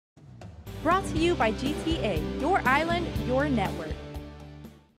Brought to you by GTA, your island, your network.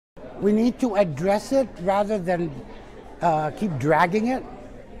 We need to address it rather than keep dragging it.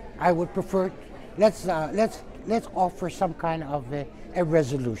 I would prefer let's offer some kind of a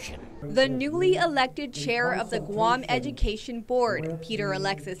resolution. The newly elected chair of the Guam Education Board, Peter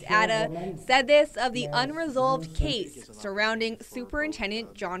Alexis Atta, said this of the unresolved case surrounding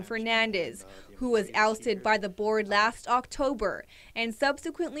Superintendent Jon Fernandez, who was ousted by the board last October and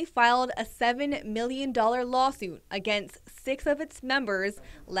subsequently filed a $7 million lawsuit against 6 of its members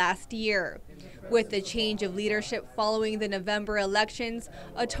last year. With the change of leadership following the November elections,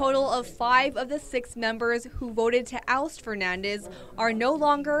 a total of 5 of the 6 members who voted to oust Fernandez are no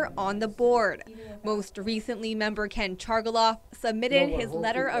longer on the board. Most recently, member Ken Chargaloff submitted his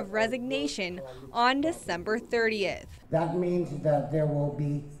letter of resignation on December 30th. That means that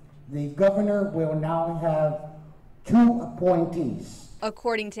the governor will now have 2 appointees.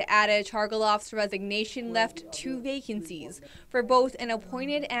 According to Atta, Chargaloff's resignation left 2 vacancies for both an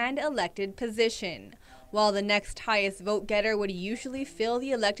appointed and elected position, while the next highest vote getter would usually fill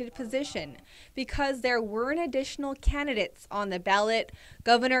the elected position. Because there weren't additional candidates on the ballot,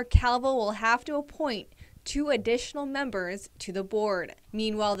 Governor Calvo will have to appoint 2 additional members to the board.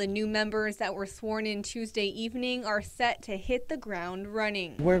 Meanwhile, the new members that were sworn in Tuesday evening are set to hit the ground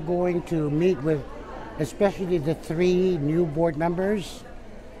running. We're going to meet with especially the 3 new board members,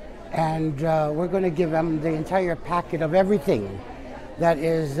 and we're going to give them the entire packet of everything that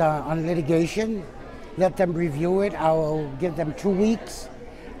is on litigation. Let them review it. I will give them 2 weeks.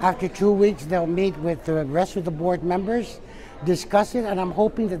 After 2 weeks, they'll meet with the rest of the board members, discuss it, and I'm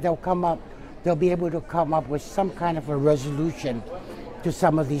hoping that they'll be able to come up with some kind of a resolution to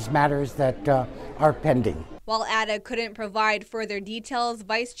some of these matters that are pending. While Atta couldn't provide further details,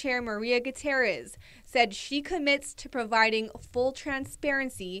 Vice Chair Maria Gutierrez said she commits to providing full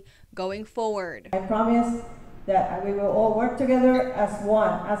transparency going forward. I promise that we will all work together as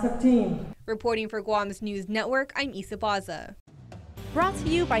one, as a team. Reporting for Guam's News Network, I'm Isa Baza. Brought to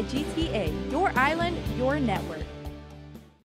you by GTA, your island, your network.